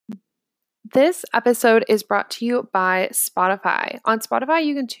This episode is brought to you by Spotify. On Spotify,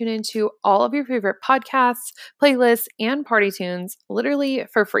 you can tune into all of your favorite podcasts, playlists, and party tunes literally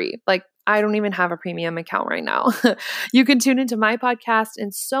for free. Like, I don't even have a premium account right now. You can tune into my podcast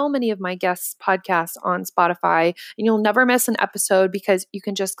and so many of my guests' podcasts on Spotify, and you'll never miss an episode because you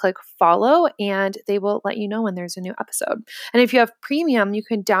can just click follow and they will let you know when there's a new episode. And if you have premium, you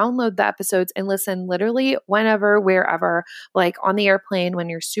can download the episodes and listen literally whenever, wherever, like on the airplane when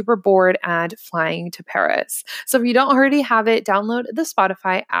you're super bored and flying to Paris. So if you don't already have it, download the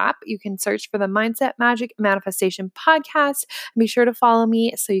Spotify app. You can search for the Mindset Magic Manifestation podcast and be sure to follow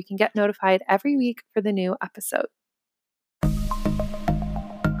me so you can get notified every week for the new episode.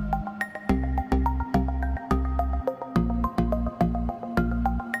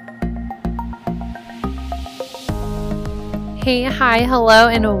 Hey, hi, hello,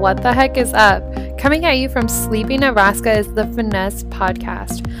 and what the heck is up? Coming at you from Sleepy, Nebraska is the Finesse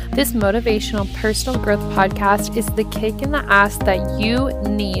Podcast. This motivational personal growth podcast is the kick in the ass that you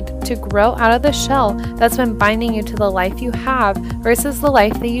need to grow out of the shell that's been binding you to the life you have versus the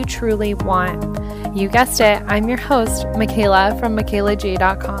life that you truly want. You guessed it, I'm your host, Michaela from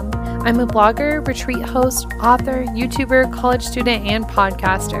MichaelaJ.com. I'm a blogger, retreat host, author, YouTuber, college student, and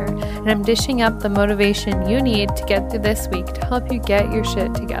podcaster, and I'm dishing up the motivation you need to get through this week to help you get your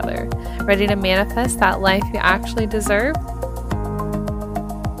shit together. Ready to manifest that life you actually deserve?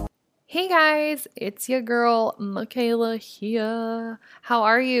 Hey guys, it's your girl, Michaela here. How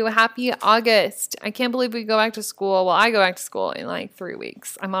are you? Happy August. I can't believe we go back to school. Well, I go back to school in like 3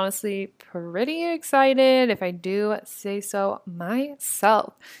 weeks. I'm honestly pretty excited if I do say so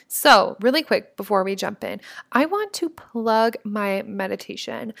myself. So really quick before we jump in, I want to plug my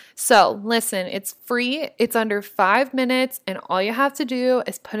meditation. So listen, it's free. It's under 5 minutes and all you have to do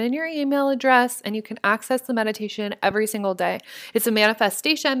is put in your email address and you can access the meditation every single day. It's a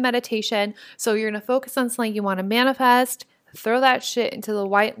manifestation meditation. So you're going to focus on something you want to manifest, throw that shit into the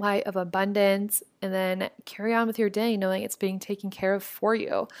white light of abundance, and then carry on with your day knowing it's being taken care of for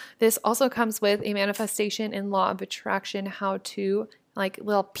you. This also comes with a manifestation and law of attraction how-to like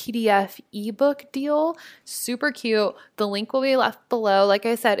little PDF ebook deal. Super cute. The link will be left below. Like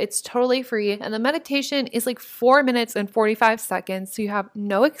I said, it's totally free. And the meditation is like 4 minutes and 45 seconds. So you have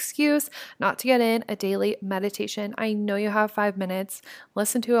no excuse not to get in a daily meditation. I know you have 5 minutes.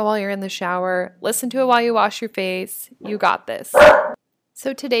 Listen to it while you're in the shower. Listen to it while you wash your face. You got this.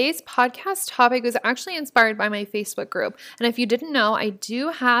 So today's podcast topic was actually inspired by my Facebook group. And if you didn't know, I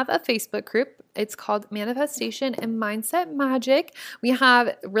do have a Facebook group. It's called Manifestation and Mindset Magic. We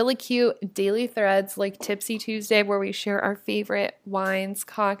have really cute daily threads like Tipsy Tuesday where we share our favorite wines,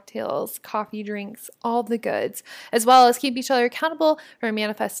 cocktails, coffee drinks, all the goods, as well as keep each other accountable for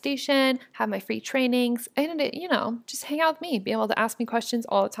manifestation, have my free trainings, and just hang out with me, be able to ask me questions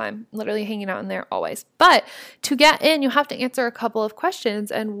all the time, literally hanging out in there always. But to get in, you have to answer a couple of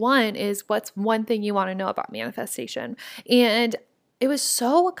questions. And one is, what's one thing you want to know about manifestation? And it was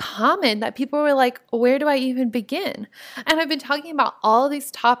so common that people were like, where do I even begin? And I've been talking about all of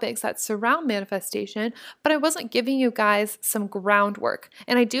these topics that surround manifestation, but I wasn't giving you guys some groundwork.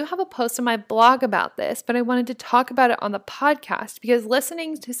 And I do have a post on my blog about this, but I wanted to talk about it on the podcast because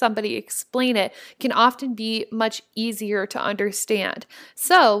listening to somebody explain it can often be much easier to understand.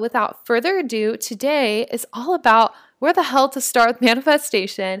 So without further ado, today is all about where the hell to start with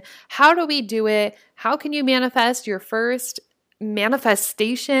manifestation. How do we do it? How can you manifest your first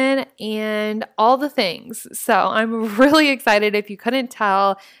manifestation and all the things? So I'm really excited. If you couldn't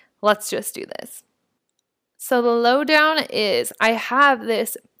tell, let's just do this. So the lowdown is I have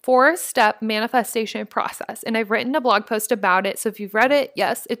this 4-step manifestation process and I've written a blog post about it. So if you've read it,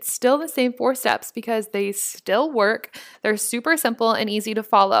 yes, it's still the same 4 steps because they still work. They're super simple and easy to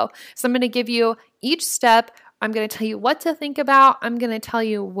follow. So I'm going to give you each step. I'm going to tell you what to think about. I'm going to tell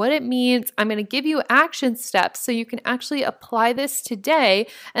you what it means. I'm going to give you action steps so you can actually apply this today.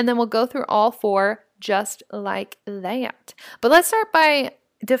 And then we'll go through all 4 just like that. But let's start by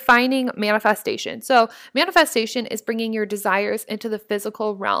defining manifestation. So manifestation is bringing your desires into the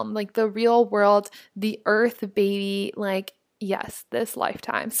physical realm, like the real world, the earth, baby, like yes, this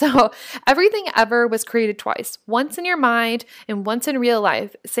lifetime. So everything ever was created twice, once in your mind and once in real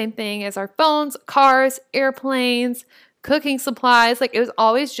life. Same thing as our phones, cars, airplanes, cooking supplies. Like it was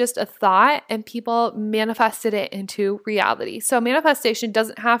always just a thought and people manifested it into reality. So manifestation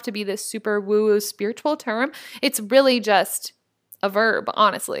doesn't have to be this super woo-woo spiritual term. It's really just a verb,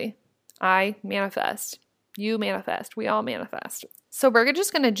 honestly. I manifest. You manifest. We all manifest. So we're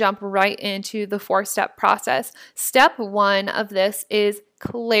just going to jump right into the 4-step process. Step 1 of this is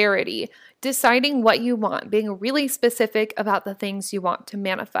clarity. deciding what you want, being really specific about the things you want to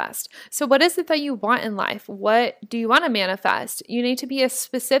manifest. So what is it that you want in life? What do you want to manifest? You need to be as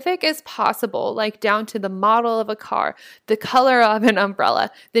specific as possible, like down to the model of a car, the color of an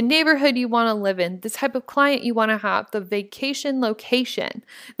umbrella, the neighborhood you want to live in, the type of client you want to have, the vacation location.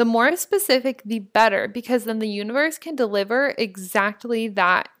 The more specific, the better, because then the universe can deliver exactly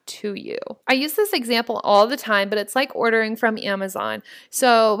that to you. I use this example all the time, but it's like ordering from Amazon.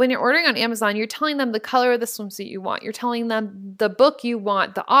 So when you're ordering on Amazon, you're telling them the color of the swimsuit you want. You're telling them the book you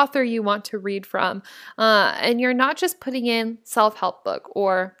want, the author you want to read from. And you're not just putting in self-help book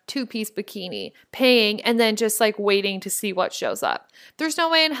or two-piece bikini, paying, and then just like waiting to see what shows up. There's no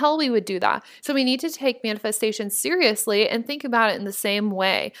way in hell we would do that. So we need to take manifestation seriously and think about it in the same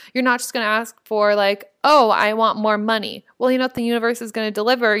way. You're not just going to ask for like, oh, I want more money. Well, you know what the universe is going to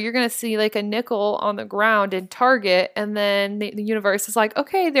deliver? You're going to see like a nickel on the ground in Target, and then the universe is like,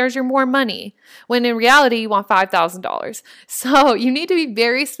 okay, there's your more money. When in reality, you want $5,000. So you need to be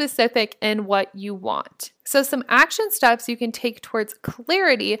very specific in what you want. So some action steps you can take towards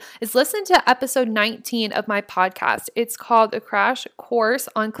clarity is listen to episode 19 of my podcast. It's called The Crash Course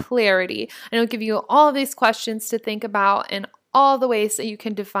on Clarity. And it'll give you all of these questions to think about and all the ways that you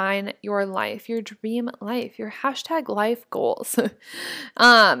can define your life, your dream life, your hashtag life goals.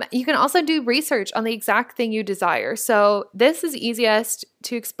 You can also do research on the exact thing you desire. So this is easiest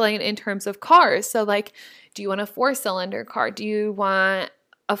to explain in terms of cars. So like, do you want a 4-cylinder car? Do you want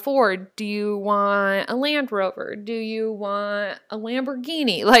a Ford? Do you want a Land Rover? Do you want a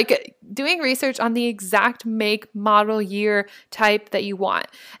Lamborghini? Like doing research on the exact make, model, year, type that you want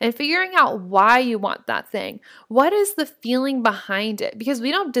and figuring out why you want that thing. What is the feeling behind it? Because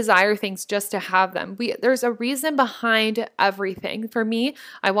we don't desire things just to have them. There's a reason behind everything. For me,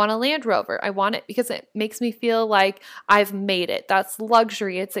 I want a Land Rover. I want it because it makes me feel like I've made it. That's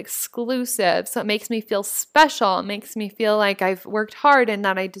luxury. It's exclusive. So it makes me feel special. It makes me feel like I've worked hard and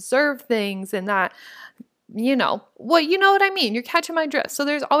that I deserve things and that, you know what I mean. You're catching my drift. So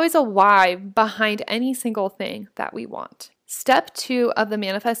there's always a why behind any single thing that we want. Step 2 of the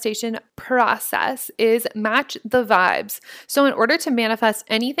manifestation process is match the vibes. So in order to manifest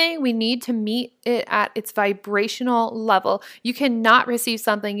anything, we need to meet it at its vibrational level. You cannot receive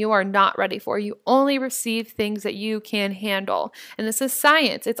something you are not ready for. You only receive things that you can handle. And this is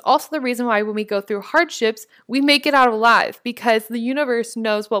science. It's also the reason why when we go through hardships, we make it out alive because the universe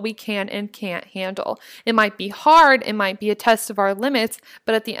knows what we can and can't handle. It might be hard. It might be a test of our limits.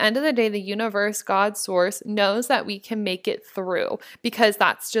 But at the end of the day, the universe, God, source, knows that we can make it through because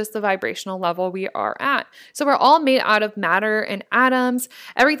that's just the vibrational level we are at. So we're all made out of matter and atoms.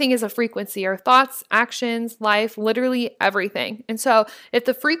 Everything is a frequency. Our thoughts, actions, life, literally everything. And so if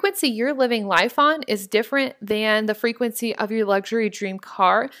the frequency you're living life on is different than the frequency of your luxury dream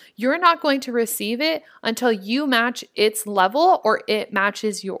car, you're not going to receive it until you match its level or it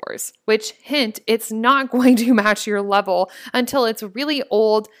matches yours, which hint, it's not going to match your level until it's really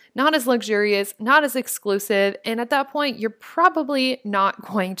old, not as luxurious, not as exclusive. And at that point, you're probably not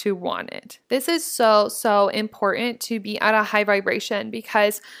going to want it. This is so important to be at a high vibration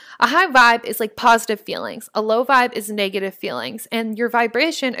because a high vibe is like positive feelings. A low vibe is negative feelings. And your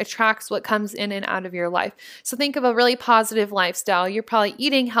vibration attracts what comes in and out of your life. So think of a really positive lifestyle. You're probably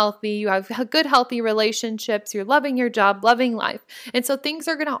eating healthy. You have good, healthy relationships. You're loving your job, loving life. And so things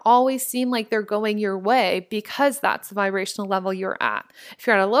are going to always seem like they're going your way because that's the vibrational level you're at. If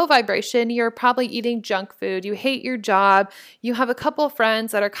you're at a low vibration, you're probably eating junk food. You hate your job. You have a couple of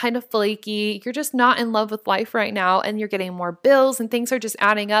friends that are kind of flaky. You're just not in love with life right now and you're getting more bills and things are just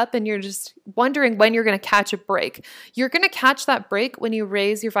adding up and you're just wondering when you're going to catch a break. You're going to catch that break when you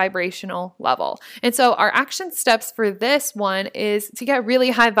raise your vibrational level. And so our action steps for this one is to get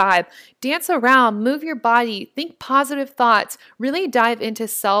really high vibe, dance around, move your body, think positive thoughts, really dive into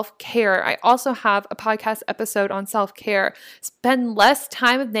self-care. I also have a podcast episode on self-care. Spend less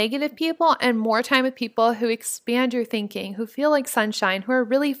time with negative people and more time with people who expand your thinking, who feel like sunshine, who are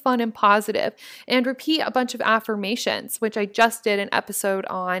really fun and positive, and repeat a bunch of affirmations, which I just did an episode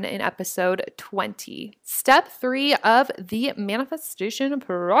on in episode 20. Step 3 of the manifestation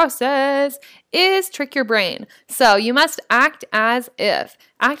process is trick your brain. So you must act as if.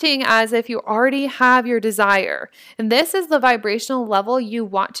 Acting as if you already have your desire. And this is the vibrational level you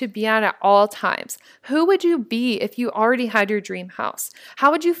want to be at all times. Who would you be if you already had your dream house?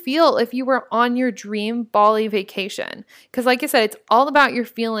 How would you feel if you were on your dream Bali vacation? Because like I said, it's all about your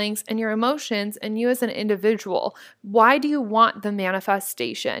feelings and your emotions and you as an individual. Why do you want the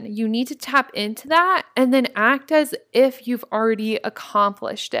manifestation? You need to tap into that and then act as if you've already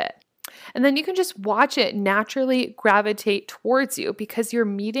accomplished it. And then you can just watch it naturally gravitate towards you because you're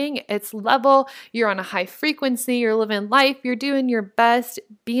meeting its level. You're on a high frequency. You're living life. You're doing your best,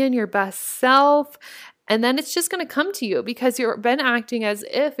 being your best self. And then it's just going to come to you because you've been acting as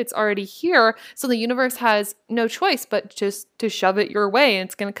if it's already here. So the universe has no choice but just to shove it your way. And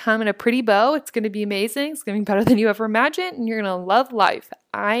it's going to come in a pretty bow. It's going to be amazing. It's going to be better than you ever imagined. And you're going to love life.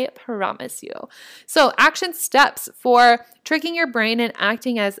 I promise you. So action steps for tricking your brain and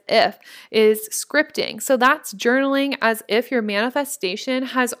acting as if is scripting. So that's journaling as if your manifestation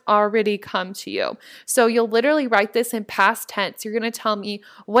has already come to you. So you'll literally write this in past tense. You're going to tell me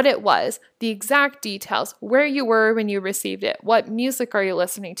what it was, the exact details, where you were when you received it, what music are you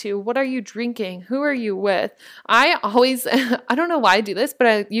listening to, what are you drinking, who are you with. I always, I don't know why I do this, but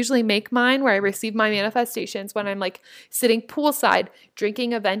I usually make mine where I receive my manifestations when I'm like sitting poolside, drinking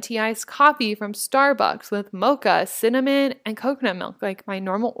a venti iced coffee from Starbucks with mocha, cinnamon, and coconut milk, like my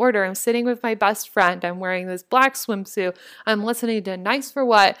normal order. I'm sitting with my best friend. I'm wearing this black swimsuit. I'm listening to Nice for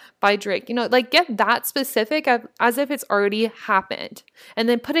What by Drake. Like get that specific as if it's already happened. And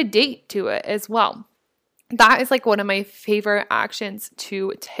then put a date to it as well. That is like one of my favorite actions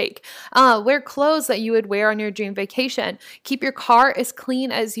to take. Wear clothes that you would wear on your dream vacation. Keep your car as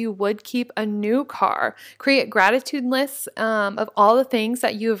clean as you would keep a new car. Create gratitude lists of all the things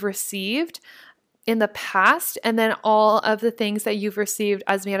that you have received in the past, and then all of the things that you've received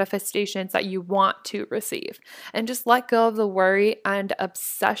as manifestations that you want to receive. And just let go of the worry and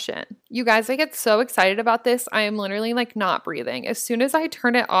obsession. You guys, I get so excited about this. I am literally like not breathing. As soon as I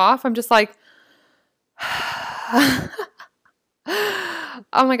turn it off, I'm just like, oh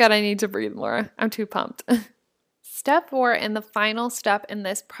my God, I need to breathe more. I'm too pumped. Step 4 and the final step in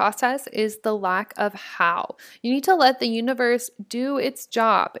this process is the lack of how. You need to let the universe do its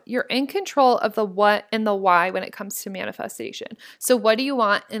job. You're in control of the what and the why when it comes to manifestation. So what do you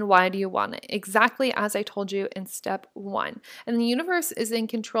want and why do you want it? Exactly as I told you in step 1. And the universe is in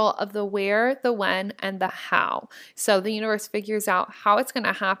control of the where, the when, and the how. So the universe figures out how it's going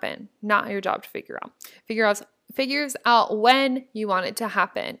to happen, not your job to figures out when you want it to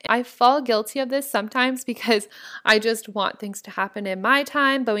happen. I fall guilty of this sometimes because I just want things to happen in my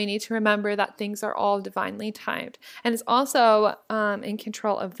time, but we need to remember that things are all divinely timed. And it's also in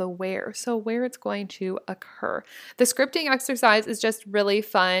control of the where, so where it's going to occur. The scripting exercise is just really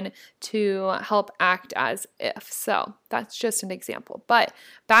fun to help act as if. So that's just an example. But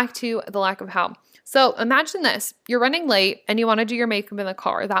back to the lack of how. So imagine this, you're running late and you want to do your makeup in the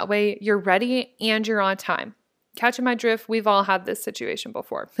car. That way you're ready and you're on time. Catching my drift, we've all had this situation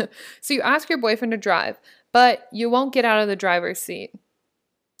before. So you ask your boyfriend to drive, but you won't get out of the driver's seat.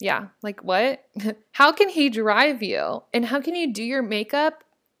 Yeah, like what? How can he drive you? And how can you do your makeup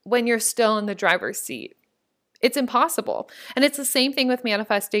when you're still in the driver's seat? It's impossible. And it's the same thing with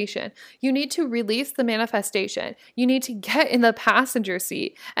manifestation. You need to release the manifestation. You need to get in the passenger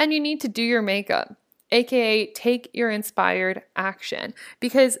seat and you need to do your makeup. AKA take your inspired action,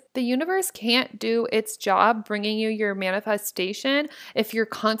 because the universe can't do its job bringing you your manifestation if you're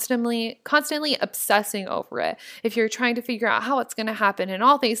constantly obsessing over it. If you're trying to figure out how it's going to happen and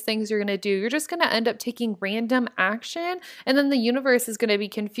all these things you're going to do, you're just going to end up taking random action, and then the universe is going to be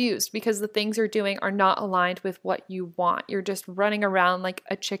confused because the things you're doing are not aligned with what you want. You're just running around like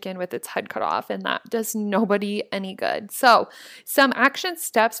a chicken with its head cut off, and that does nobody any good. So some action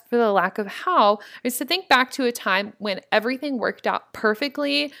steps for the lack of how is to think back to a time when everything worked out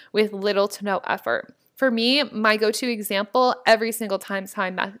perfectly with little to no effort. For me, my go-to example every single time is how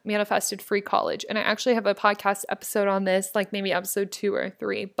I manifested free college. And I actually have a podcast episode on this, like maybe episode 2 or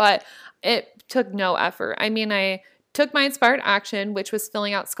 3, but it took no effort. I mean, I took my inspired action, which was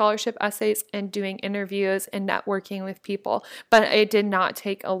filling out scholarship essays and doing interviews and networking with people, but it did not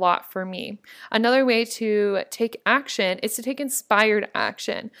take a lot for me. Another way to take action is to take inspired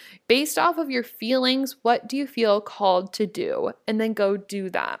action. Based off of your feelings, what do you feel called to do? And then go do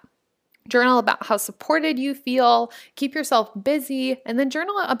that. Journal about how supported you feel, keep yourself busy, and then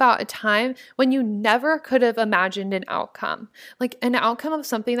journal about a time when you never could have imagined an outcome. Like an outcome of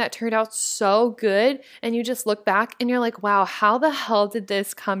something that turned out so good, and you just look back and you're like, wow, how the hell did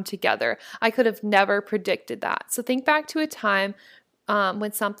this come together? I could have never predicted that. So think back to a time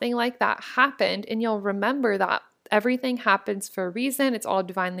when something like that happened, and you'll remember that everything happens for a reason. It's all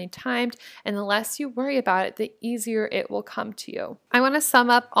divinely timed. And the less you worry about it, the easier it will come to you. I want to sum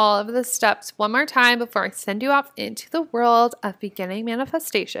up all of the steps one more time before I send you off into the world of beginning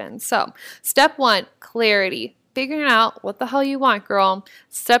manifestation. So step 1, clarity. Figuring out what the hell you want, girl.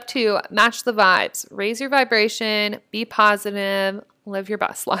 Step 2, match the vibes. Raise your vibration, be positive, live your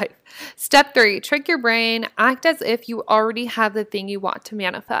best life. Step 3, trick your brain. Act as if you already have the thing you want to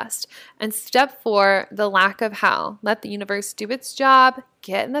manifest. And step 4, the lack of how. Let the universe do its job.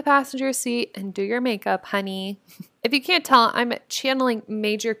 Get in the passenger seat and do your makeup, honey. If you can't tell, I'm channeling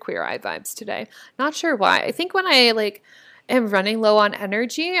major Queer Eye vibes today. Not sure why. I think when I am running low on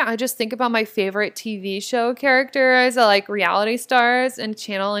energy, I just think about my favorite TV show characters, reality stars, and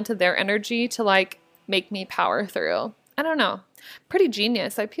channel into their energy to make me power through. I don't know. Pretty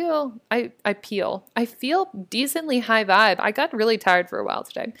genius. I feel decently high vibe. I got really tired for a while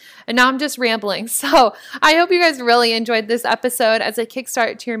today, and now I'm just rambling. So I hope you guys really enjoyed this episode as a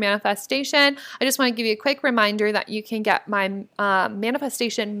kickstart to your manifestation. I just want to give you a quick reminder that you can get my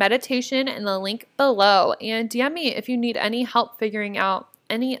manifestation meditation in the link below, and DM me if you need any help figuring out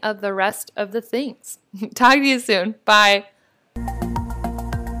any of the rest of the things. Talk to you soon. Bye.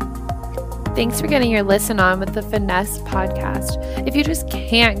 Thanks for getting your listen on with the Finesse podcast. If you just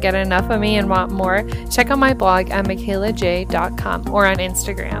can't get enough of me and want more, check out my blog at michaelaj.com or on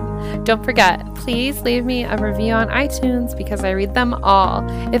Instagram. Don't forget, please leave me a review on iTunes because I read them all.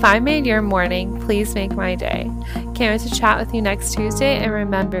 If I made your morning, please make my day. Can't wait to chat with you next Tuesday, and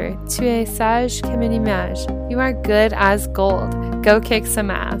remember, tu es sage comme une image. You are good as gold. Go kick some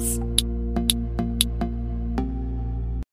ass.